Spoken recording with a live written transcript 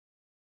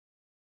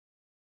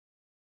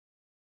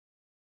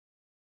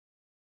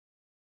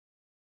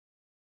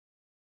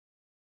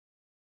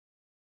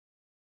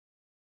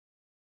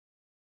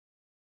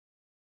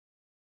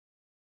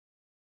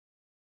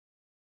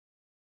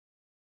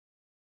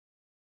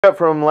Up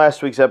from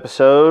last week's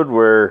episode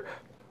where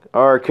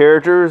our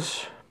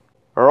characters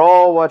are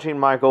all watching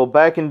Michael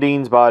back in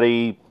Dean's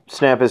body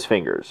snap his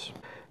fingers.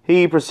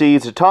 He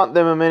proceeds to taunt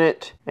them a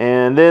minute,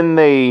 and then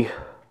they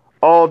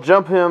all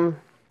jump him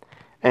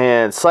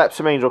and slap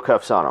some angel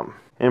cuffs on him,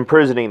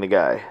 imprisoning the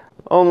guy.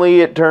 Only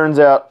it turns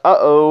out,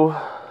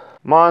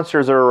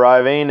 monsters are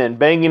arriving and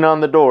banging on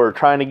the door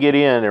trying to get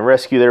in and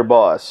rescue their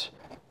boss.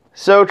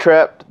 So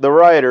trapped, the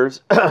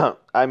writers,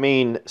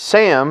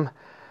 Sam,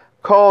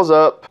 calls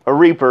up a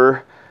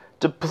Reaper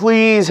to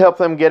please help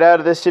them get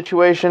out of this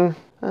situation.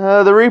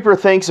 The Reaper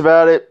thinks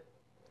about it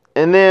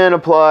and then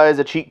applies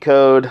a cheat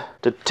code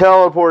to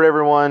teleport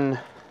everyone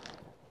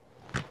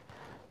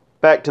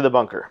back to the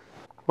bunker.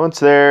 Once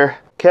there,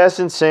 Cass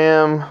and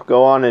Sam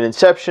go on an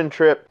inception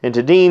trip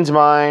into Dean's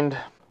mind,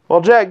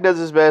 while Jack does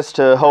his best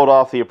to hold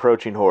off the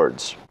approaching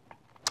hordes.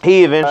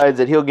 He eventually decides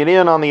that he'll get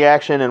in on the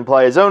action and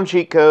apply his own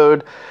cheat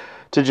code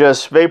to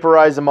just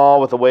vaporize them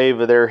all with a wave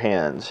of their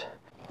hands.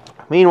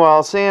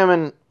 Meanwhile, Sam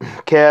and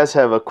Cass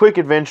have a quick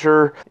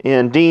adventure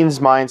in Dean's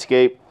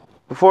mindscape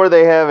before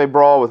they have a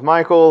brawl with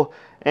Michael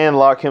and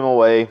lock him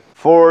away,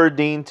 for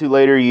Dean to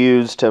later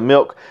use to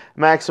milk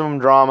maximum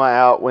drama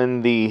out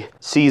when the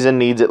season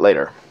needs it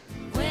later.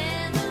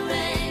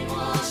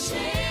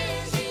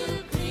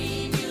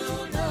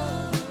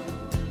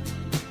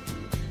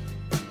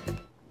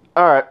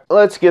 Alright,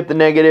 let's get the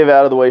negative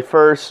out of the way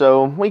first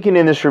so we can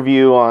end this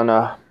review on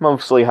a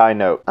mostly high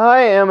note.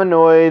 I am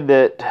annoyed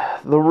that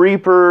the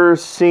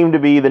Reapers seem to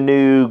be the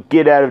new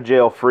get out of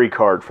jail free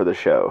card for the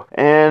show,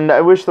 and I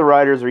wish the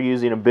writers were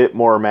using a bit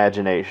more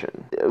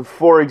imagination.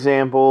 For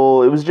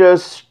example, it was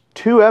just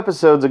 2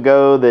 episodes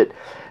ago that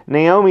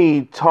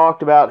Naomi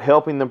talked about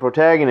helping the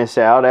protagonists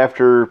out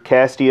after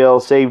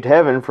Castiel saved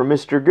Heaven from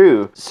Mr.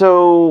 Goo.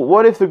 So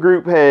what if the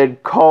group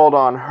had called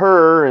on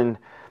her and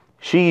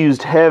she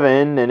used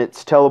Heaven and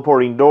its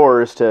teleporting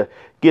doors to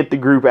get the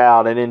group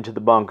out and into the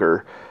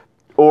bunker,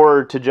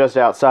 or to just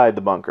outside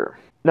the bunker?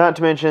 Not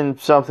to mention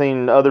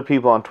something other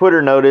people on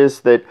Twitter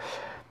noticed, that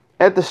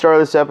at the start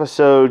of this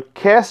episode,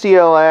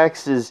 Castiel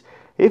acts as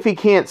if he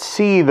can't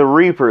see the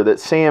Reaper that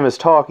Sam is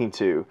talking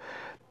to,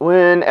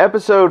 when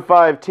episode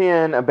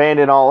 510,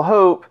 Abandon All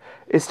Hope,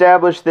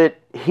 established that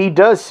he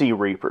does see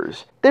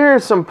Reapers. There are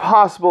some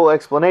possible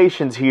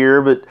explanations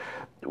here, but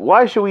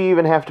why should we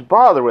even have to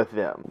bother with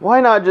them?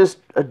 Why not just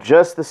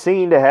adjust the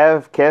scene to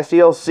have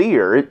Castiel see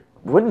her? It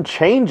wouldn't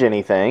change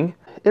anything.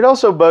 It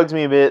also bugs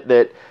me a bit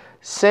that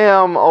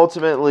Sam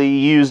ultimately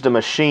used a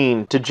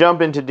machine to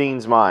jump into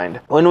Dean's mind,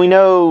 when we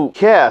know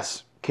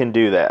Cass can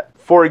do that.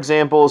 For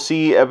example,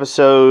 see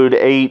episode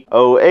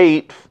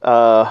 808,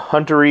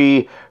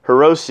 Huntery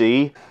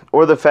Hiroshi,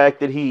 or the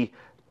fact that he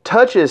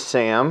touches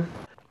Sam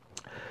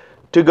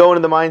to go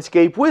into the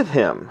mindscape with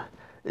him.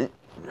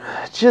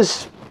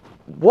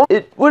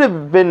 It would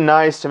have been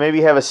nice to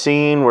maybe have a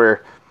scene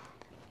where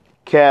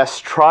Cass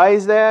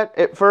tries that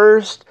at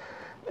first,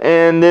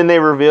 and then they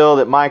reveal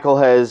that Michael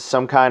has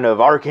some kind of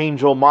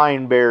archangel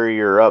mind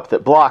barrier up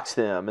that blocks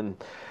them,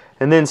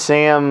 and then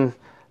Sam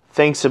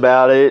thinks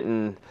about it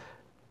and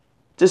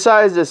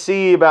decides to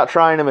see about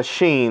trying a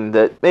machine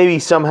that maybe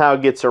somehow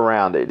gets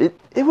around it.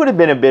 It would have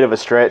been a bit of a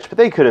stretch, but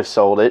they could have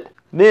sold it.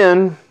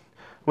 Then,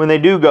 when they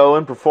do go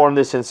and perform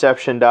this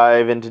inception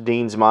dive into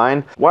Dean's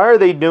mind, why are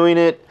they doing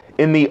it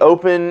in the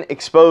open,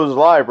 exposed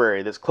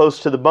library that's close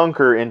to the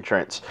bunker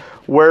entrance,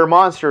 where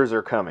monsters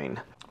are coming?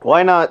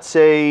 Why not,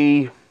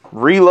 say,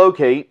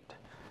 relocate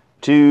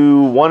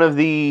to one of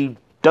the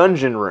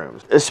dungeon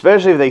rooms?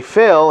 Especially if they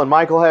fail and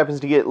Michael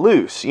happens to get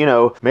loose.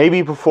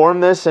 Maybe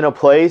perform this in a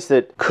place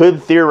that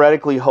could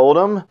theoretically hold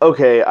him.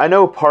 Okay, I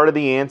know part of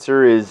the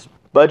answer is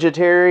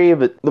budgetary,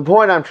 but the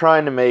point I'm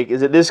trying to make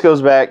is that this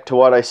goes back to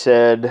what I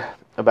said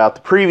about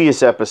the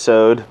previous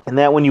episode, and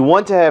that when you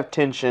want to have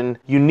tension,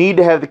 you need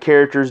to have the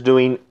characters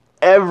doing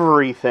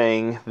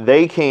everything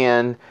they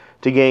can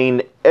to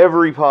gain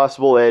every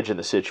possible edge in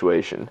the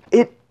situation.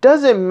 It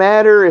doesn't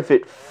matter if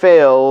it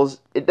fails,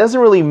 it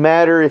doesn't really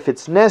matter if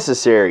it's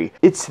necessary.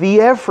 It's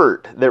the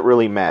effort that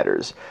really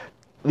matters.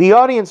 The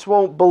audience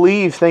won't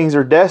believe things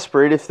are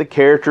desperate if the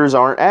characters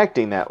aren't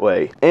acting that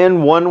way.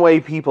 And one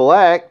way people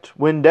act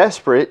when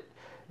desperate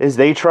is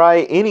they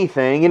try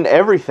anything and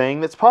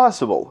everything that's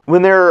possible.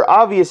 When there are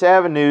obvious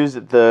avenues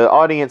that the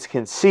audience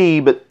can see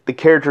but the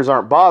characters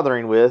aren't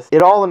bothering with,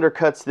 it all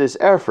undercuts this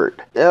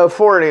effort.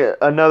 For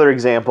another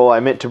example I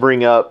meant to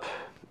bring up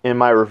in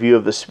my review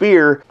of The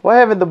Spear, why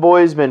haven't the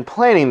boys been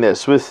planning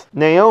this with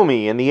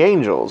Naomi and the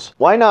angels?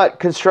 Why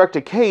not construct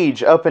a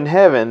cage up in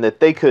heaven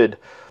that they could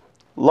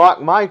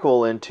lock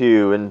Michael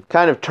into and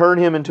kind of turn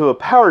him into a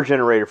power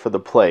generator for the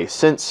place,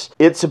 since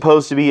it's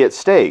supposed to be at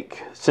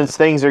stake, since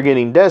things are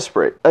getting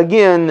desperate?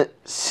 Again,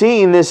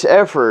 seeing this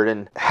effort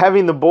and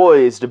having the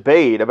boys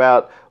debate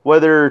about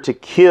whether to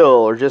kill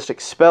or just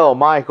expel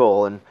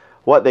Michael and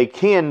what they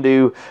can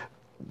do,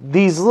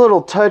 these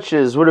little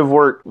touches would have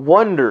worked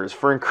wonders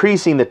for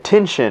increasing the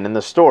tension in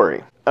the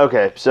story.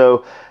 Okay,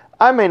 so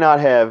I may not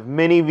have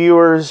many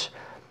viewers,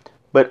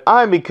 but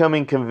I'm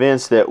becoming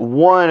convinced that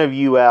one of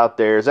you out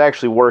there is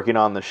actually working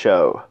on the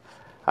show.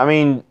 I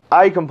mean,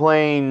 I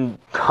complain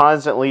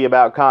constantly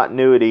about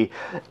continuity,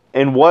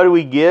 and what do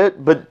we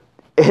get? But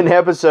an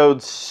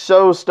episode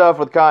so stuffed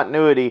with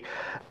continuity,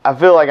 I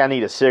feel like I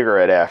need a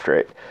cigarette after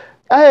it.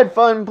 I had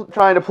fun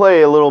trying to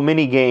play a little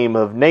mini game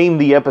of Name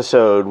the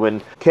Episode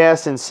when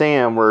Cass and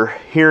Sam were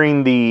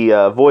hearing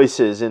the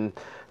voices in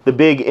the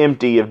big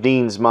empty of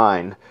Dean's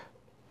mind.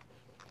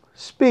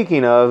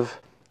 Speaking of,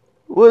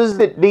 was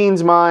that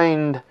Dean's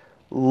mind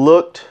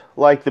looked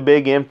like the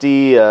big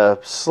empty,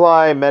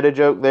 sly meta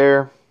joke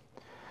there?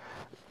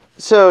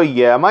 So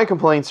yeah, my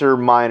complaints are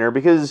minor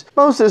because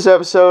most of this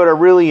episode I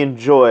really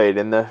enjoyed,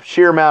 and the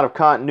sheer amount of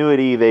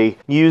continuity they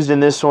used in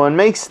this one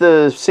makes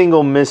the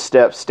single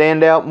misstep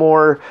stand out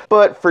more,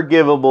 but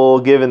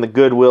forgivable given the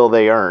goodwill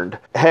they earned.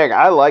 Heck,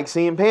 I like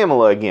seeing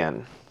Pamela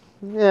again.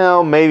 You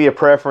know, maybe a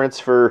preference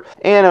for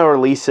Anna or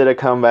Lisa to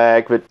come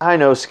back, but I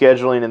know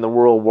scheduling in the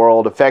real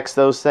world affects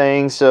those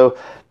things, so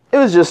it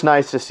was just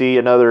nice to see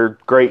another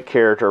great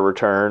character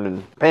return,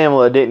 and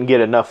Pamela didn't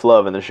get enough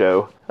love in the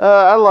show.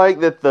 I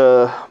like that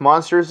the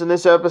monsters in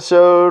this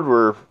episode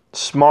were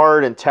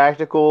smart and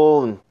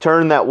tactical and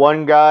turned that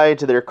one guy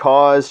to their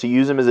cause to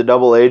use him as a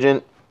double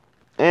agent.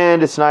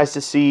 And it's nice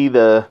to see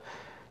the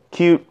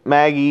cute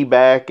Maggie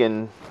back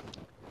and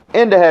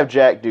to have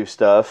Jack do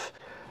stuff.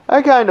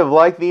 I kind of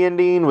like the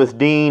ending with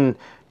Dean,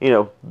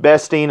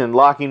 besting and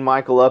locking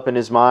Michael up in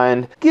his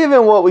mind.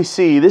 Given what we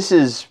see, this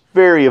is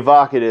very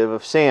evocative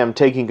of Sam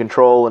taking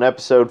control in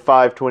episode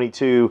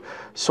 522,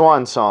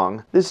 Swan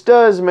Song. This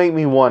does make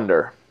me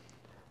wonder,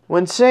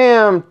 when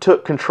Sam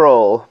took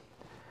control,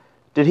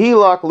 did he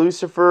lock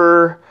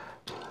Lucifer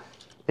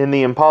in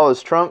the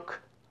Impala's trunk?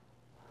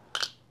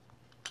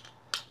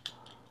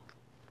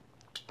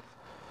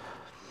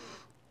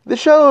 The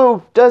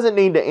show doesn't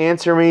need to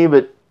answer me,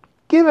 but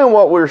given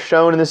what we're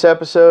shown in this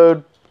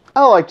episode,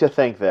 I like to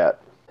think that.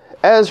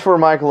 As for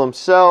Michael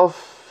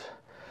himself,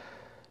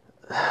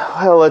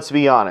 well, let's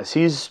be honest,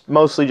 he's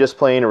mostly just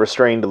playing a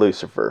restrained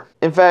Lucifer.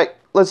 In fact,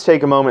 let's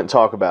take a moment and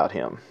talk about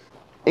him.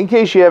 In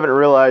case you haven't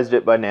realized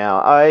it by now,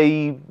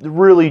 I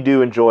really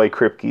do enjoy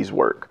Kripke's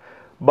work.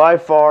 By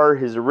far,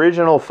 his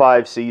original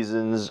 5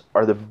 seasons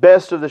are the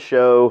best of the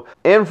show,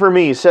 and for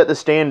me, set the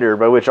standard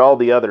by which all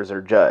the others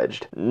are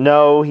judged.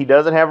 No, he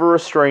doesn't have a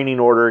restraining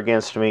order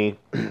against me.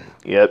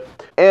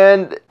 Yep.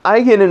 And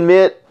I can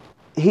admit,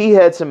 he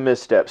had some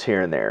missteps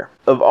here and there.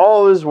 Of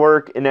all his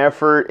work and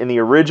effort in the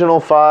original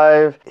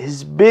 5,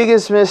 his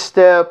biggest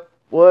misstep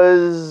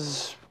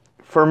was,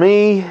 for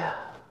me,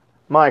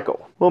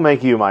 Michael. We'll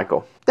make you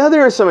Michael. Now,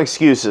 there are some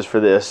excuses for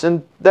this,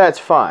 and that's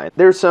fine.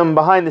 There's some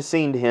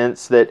behind-the-scenes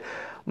hints that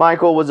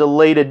Michael was a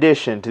late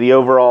addition to the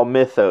overall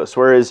mythos,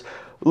 whereas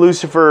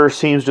Lucifer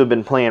seems to have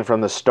been planned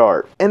from the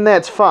start. And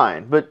that's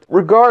fine, but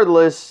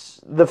regardless,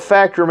 the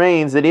fact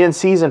remains that in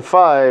Season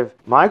 5,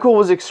 Michael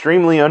was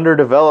extremely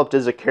underdeveloped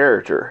as a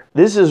character.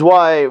 This is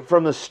why,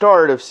 from the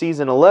start of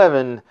Season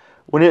 11,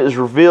 when it was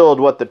revealed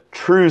what the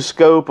true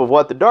scope of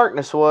what the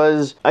darkness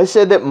was, I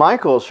said that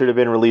Michael should have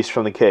been released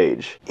from the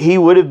cage. He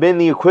would have been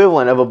the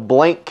equivalent of a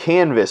blank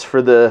canvas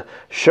for the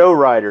show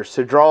writers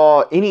to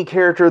draw any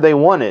character they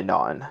wanted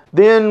on.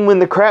 Then, when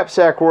the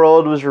crapsack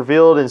world was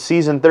revealed in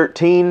Season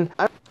 13,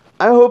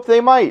 I hope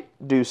they might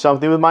do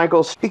something with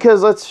Michael,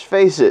 because let's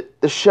face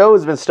it, the show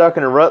has been stuck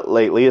in a rut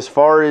lately as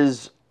far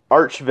as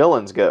arch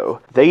villains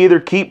go. They either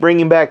keep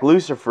bringing back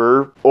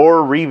Lucifer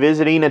or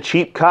revisiting a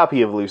cheap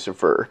copy of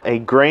Lucifer, a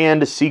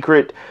grand,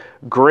 secret,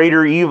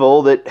 greater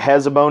evil that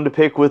has a bone to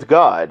pick with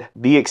God.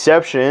 The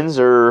exceptions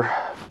are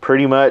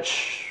pretty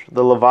much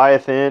the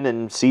Leviathan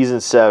in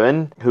Season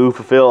 7, who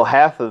fulfill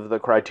half of the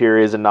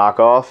criteria as a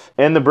knockoff,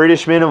 and the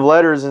British Men of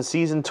Letters in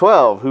Season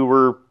 12, who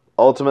were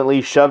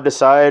ultimately shoved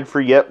aside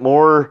for yet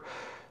more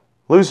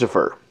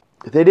Lucifer.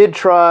 They did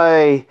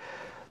try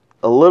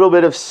a little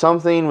bit of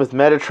something with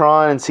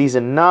Metatron in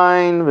Season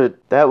 9, but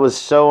that was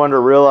so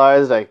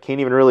underrealized I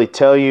can't even really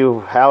tell you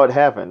how it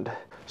happened.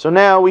 So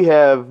now we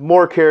have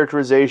more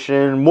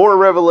characterization, more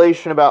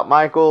revelation about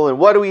Michael, and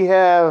what do we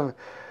have?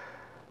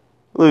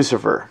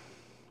 Lucifer.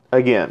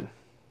 Again.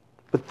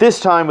 But this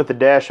time with the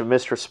dash of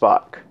Mr.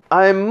 Spock.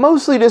 I'm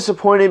mostly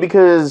disappointed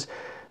because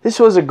this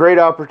was a great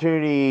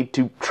opportunity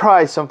to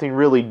try something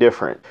really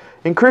different.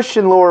 In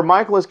Christian lore,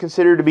 Michael is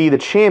considered to be the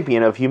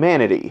champion of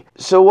humanity.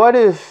 So what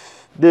if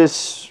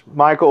this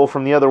Michael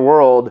from the other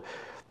world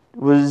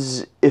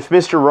was if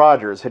Mr.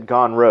 Rogers had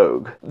gone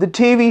rogue? The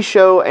TV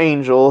show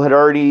Angel had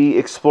already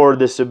explored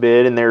this a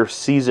bit in their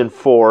Season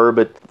 4,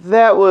 but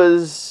that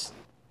was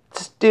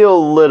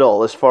still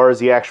little as far as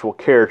the actual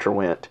character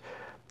went.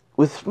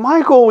 With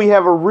Michael, we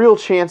have a real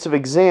chance of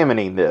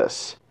examining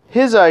this.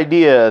 His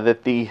idea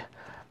that the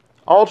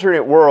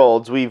alternate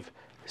worlds we've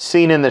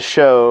seen in the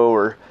show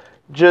are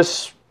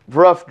just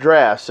rough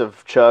drafts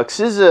of Chuck's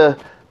is a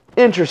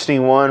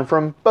interesting one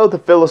from both a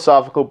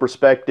philosophical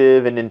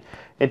perspective and an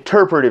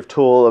interpretive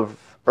tool of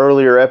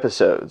earlier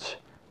episodes.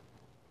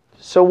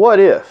 So what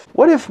if?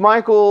 What if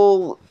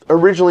Michael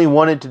originally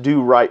wanted to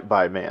do right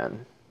by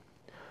man?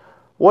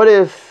 What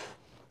if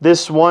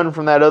this one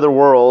from that other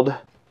world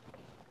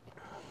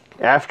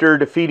after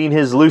defeating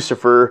his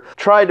Lucifer,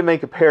 tried to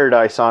make a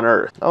paradise on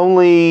Earth.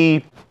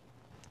 Only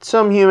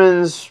some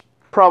humans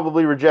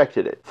probably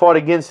rejected it, fought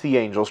against the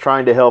angels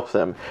trying to help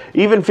them,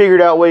 even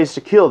figured out ways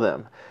to kill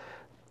them.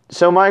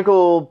 So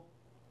Michael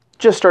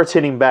just starts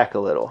hitting back a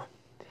little.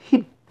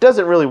 He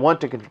doesn't really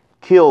want to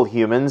kill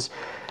humans.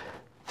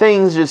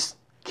 Things just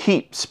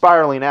keep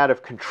spiraling out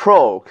of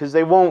control because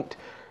they won't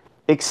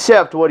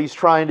accept what he's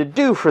trying to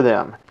do for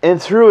them.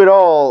 And through it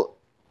all,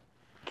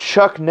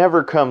 Chuck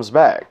never comes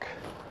back.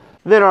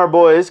 Then our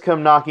boys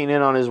come knocking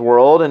in on his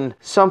world, and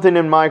something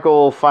in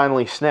Michael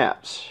finally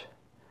snaps.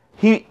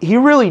 He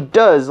really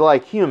does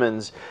like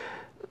humans.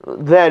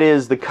 That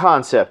is the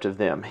concept of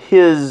them.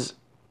 His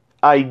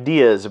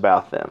ideas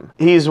about them.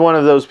 He's one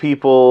of those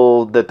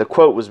people that the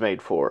quote was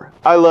made for.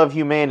 I love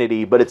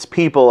humanity, but it's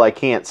people I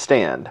can't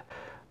stand.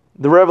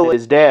 The revelation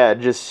his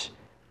dad just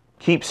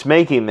keeps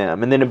making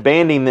them and then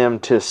abandoning them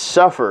to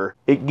suffer.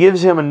 It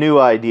gives him a new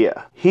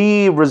idea.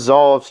 He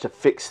resolves to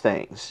fix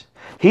things.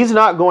 He's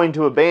not going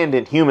to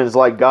abandon humans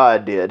like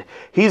God did.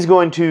 He's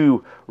going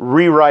to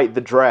rewrite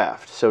the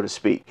draft, so to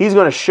speak. He's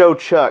going to show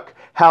Chuck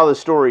how the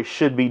story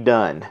should be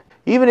done,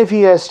 even if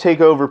he has to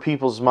take over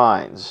people's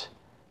minds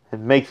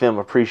and make them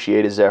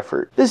appreciate his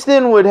effort. This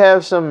then would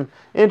have some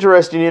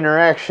interesting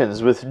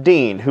interactions with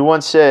Dean, who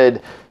once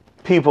said,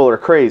 people are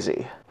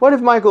crazy. What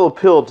if Michael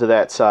appealed to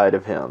that side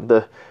of him,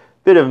 the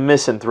bit of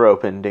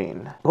misanthrope in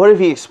Dean? What if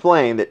he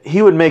explained that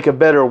he would make a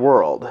better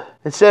world?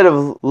 Instead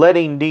of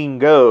letting Dean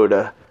go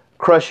to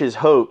crush his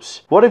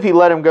hopes, what if he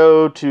let him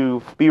go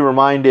to be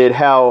reminded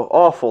how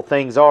awful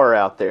things are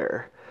out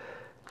there?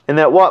 And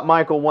that what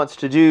Michael wants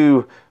to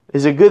do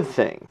is a good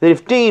thing. That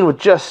if Dean would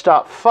just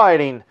stop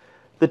fighting,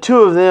 the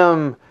two of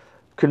them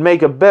could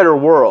make a better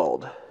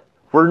world,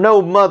 where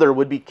no mother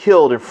would be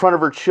killed in front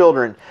of her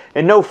children,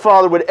 and no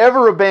father would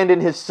ever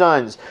abandon his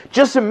sons.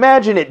 Just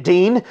imagine it,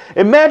 Dean.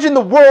 Imagine the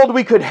world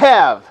we could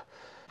have.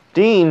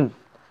 Dean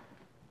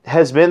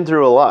has been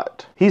through a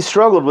lot. He's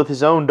struggled with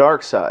his own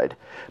dark side.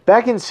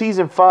 Back in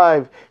season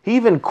 5, he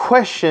even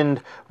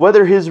questioned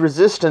whether his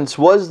resistance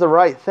was the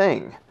right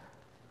thing.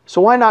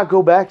 So why not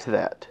go back to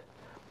that?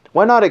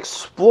 Why not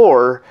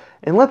explore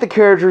and let the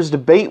characters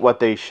debate what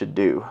they should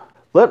do?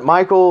 Let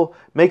Michael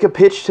make a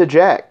pitch to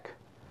Jack.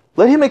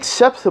 Let him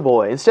accept the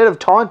boy instead of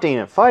taunting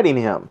and fighting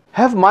him.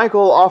 Have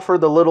Michael offer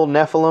the little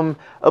Nephilim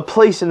a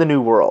place in the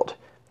new world.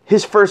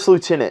 His first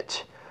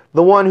lieutenant.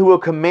 The one who will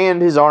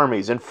command his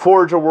armies and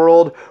forge a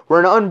world where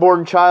an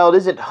unborn child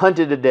isn't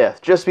hunted to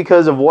death just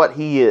because of what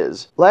he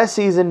is. Last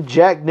season,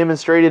 Jack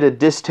demonstrated a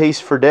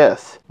distaste for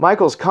death.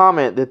 Michael's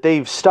comment that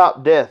they've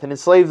stopped death and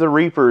enslaved the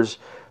Reapers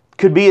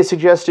could be a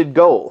suggested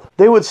goal.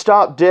 They would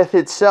stop death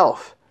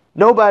itself.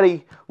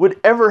 Nobody would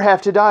ever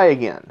have to die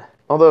again.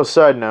 Although,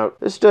 side note,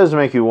 this does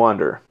make you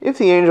wonder. If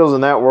the angels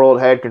in that world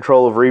had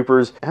control of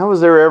Reapers, how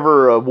was there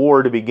ever a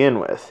war to begin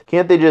with?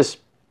 Can't they just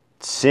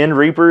send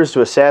Reapers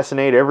to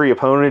assassinate every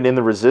opponent in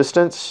the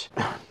Resistance?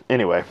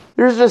 Anyway,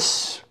 there's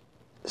just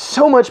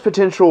so much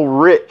potential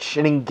rich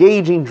and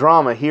engaging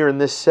drama here in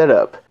this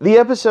setup. The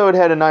episode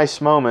had a nice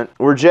moment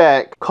where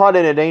Jack, caught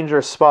in a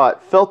dangerous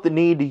spot, felt the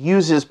need to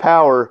use his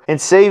power and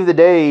save the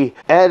day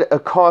at a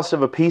cost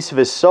of a piece of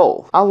his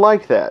soul. I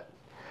like that.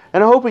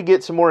 And I hope we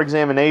get some more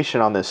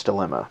examination on this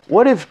dilemma.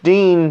 What if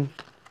Dean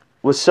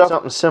was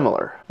something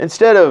similar?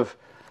 Instead of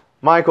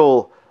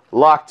Michael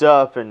locked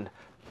up and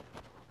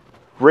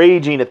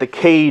raging at the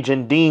cage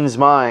in Dean's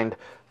mind,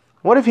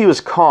 what if he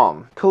was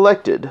calm,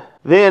 collected?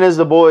 Then, as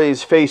the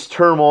boys faced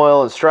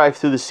turmoil and strife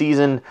through the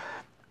season,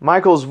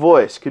 Michael's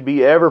voice could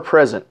be ever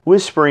present,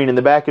 whispering in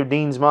the back of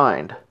Dean's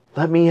mind,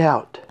 "Let me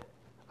out.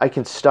 I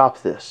can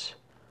stop this.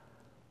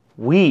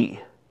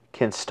 We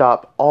can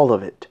stop all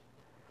of it."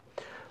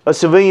 A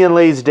civilian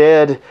lays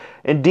dead,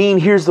 and Dean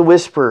hears the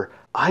whisper,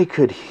 "I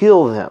could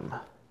heal them."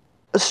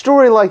 A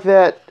story like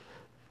that,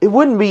 it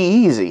wouldn't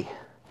be easy.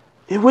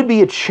 It would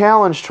be a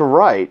challenge to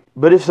write,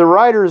 but if the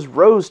writers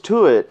rose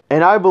to it,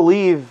 and I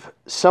believe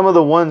some of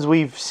the ones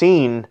we've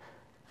seen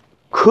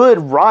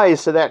could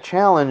rise to that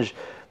challenge,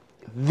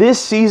 this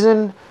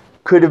season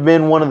could have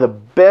been one of the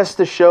best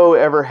the show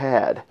ever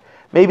had.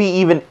 Maybe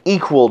even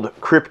equaled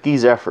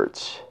Kripke's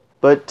efforts.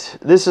 But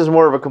this is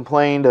more of a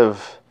complaint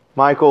of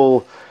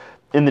Michael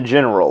in the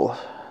general,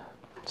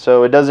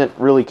 so it doesn't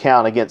really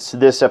count against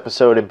this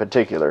episode in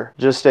particular.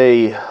 Just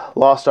a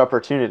lost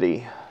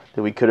opportunity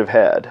that we could have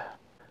had.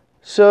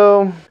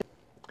 So,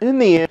 in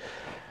the end,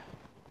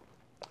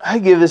 I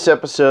give this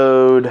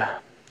episode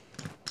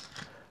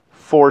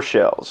 4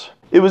 shells.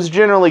 It was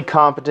generally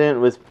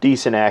competent with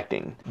decent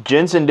acting.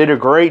 Jensen did a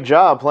great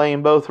job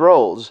playing both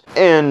roles,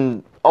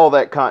 and all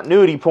that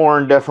continuity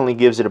porn definitely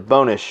gives it a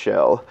bonus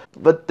shell.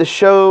 But the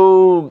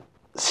show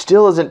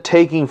still isn't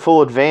taking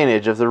full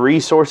advantage of the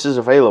resources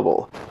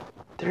available.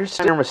 There's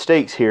still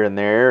mistakes here and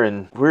there,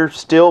 and we're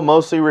still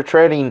mostly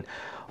retreading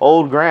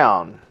old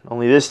ground.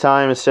 Only this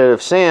time, instead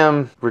of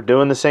Sam, we're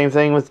doing the same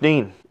thing with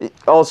Dean.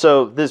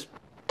 Also, this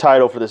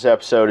title for this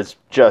episode is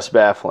just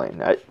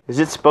baffling. Is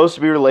it supposed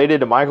to be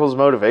related to Michael's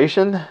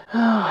motivation?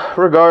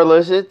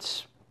 Regardless,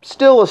 it's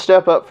still a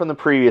step up from the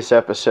previous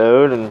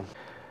episode, and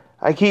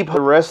I keep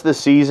the rest of the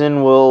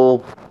season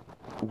will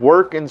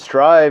work and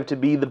strive to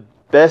be the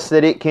best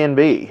that it can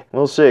be.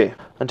 We'll see.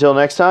 Until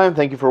next time,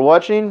 thank you for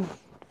watching.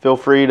 Feel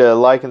free to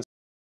like and